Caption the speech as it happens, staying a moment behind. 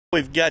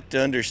We've got to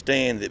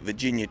understand that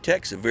Virginia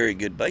Tech's a very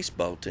good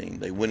baseball team.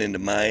 They went into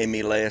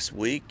Miami last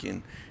week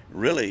and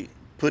really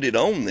put it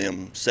on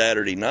them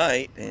Saturday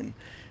night, and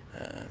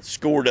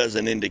score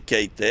doesn't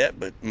indicate that,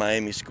 but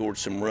Miami scored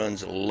some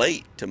runs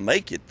late to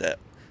make it that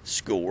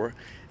score.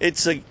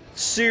 It's a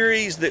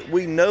series that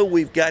we know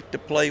we've got to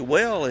play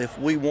well if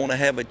we want to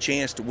have a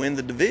chance to win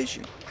the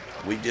division.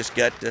 We just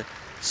got to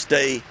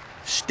stay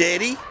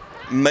steady,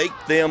 make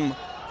them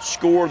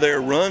score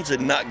their runs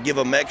and not give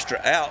them extra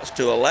outs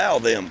to allow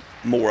them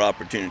more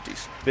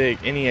opportunities. Big.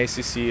 Any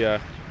ACC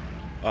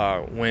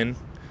win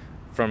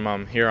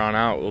from here on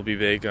out will be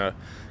big.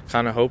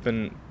 Kind of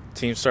hoping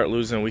teams start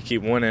losing, we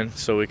keep winning,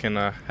 so we can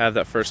have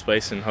that first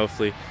place and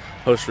hopefully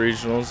host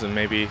regionals and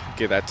maybe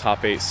get that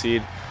top 8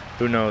 seed.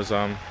 Who knows?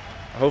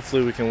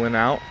 Hopefully we can win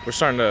out. We're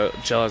starting to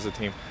gel as a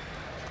team.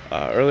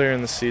 Earlier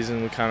in the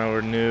season, we kind of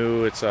were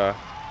new. It's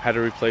had to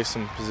replace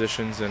some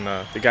positions, and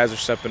the guys are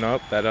stepping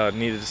up that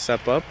needed to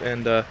step up,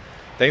 and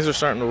things are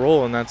starting to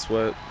roll, and that's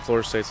what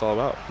Florida State's all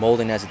about.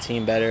 Molding as a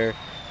team better,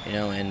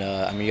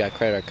 and you got to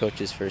credit our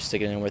coaches for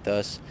sticking in with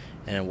us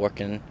and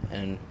working,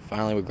 and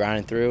finally we're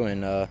grinding through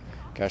and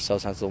got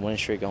ourselves onto the winning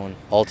streak going.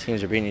 All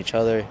teams are beating each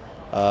other.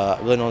 I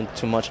really don't know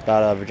too much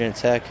about Virginia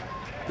Tech.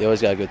 They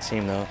always got a good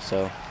team, though,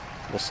 so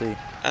we'll see.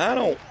 I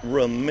don't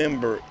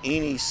remember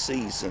any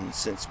season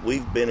since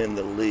we've been in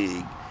the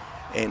league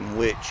in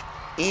which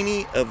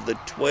any of the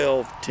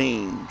 12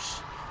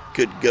 teams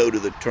could go to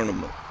the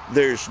tournament.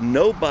 There's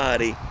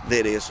nobody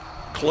that is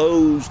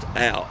closed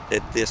out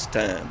at this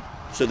time,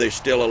 so there's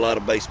still a lot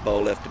of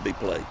baseball left to be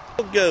played.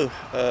 We'll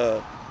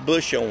go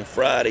Bush on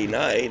Friday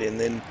night and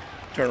then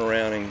turn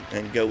around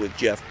and go with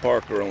Jeff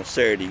Parker on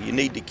Saturday. You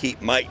need to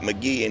keep Mike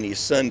McGee in his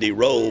Sunday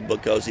role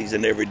because he's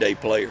an everyday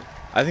player.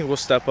 I think we'll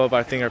step up.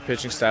 I think our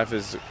pitching staff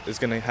is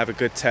going to have a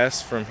good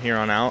test from here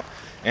on out,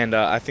 and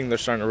I think they're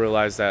starting to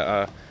realize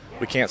that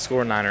we can't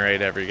score 9 or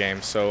 8 every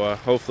game, so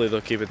hopefully they'll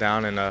keep it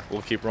down and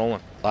we'll keep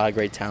rolling. A lot of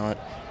great talent,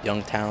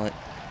 young talent.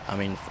 I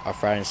mean, our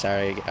Friday and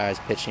Saturday guys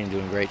pitching,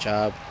 doing a great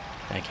job,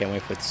 and I can't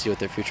wait to see what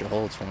their future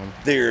holds for them.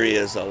 There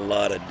is a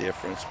lot of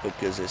difference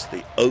because it's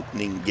the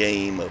opening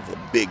game of a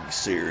big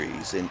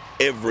series, and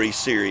every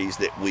series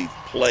that we've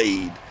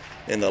played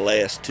in the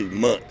last 2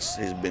 months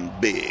has been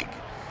big.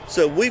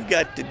 So we've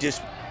got to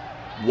just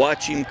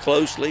watch him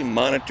closely,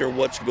 monitor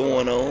what's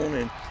going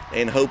on,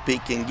 and hope he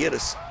can get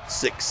us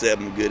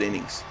 6-7 good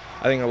innings.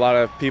 I think a lot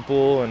of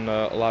people and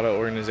a lot of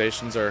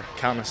organizations are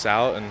counting us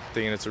out and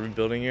thinking it's a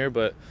rebuilding year,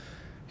 but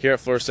here at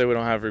Florida State we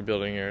don't have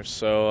rebuilding years.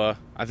 So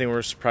I think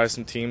we're surprised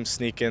some teams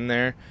sneak in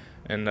there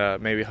and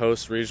maybe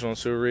host regional and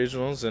super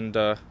regionals and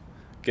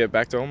get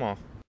back to Omaha.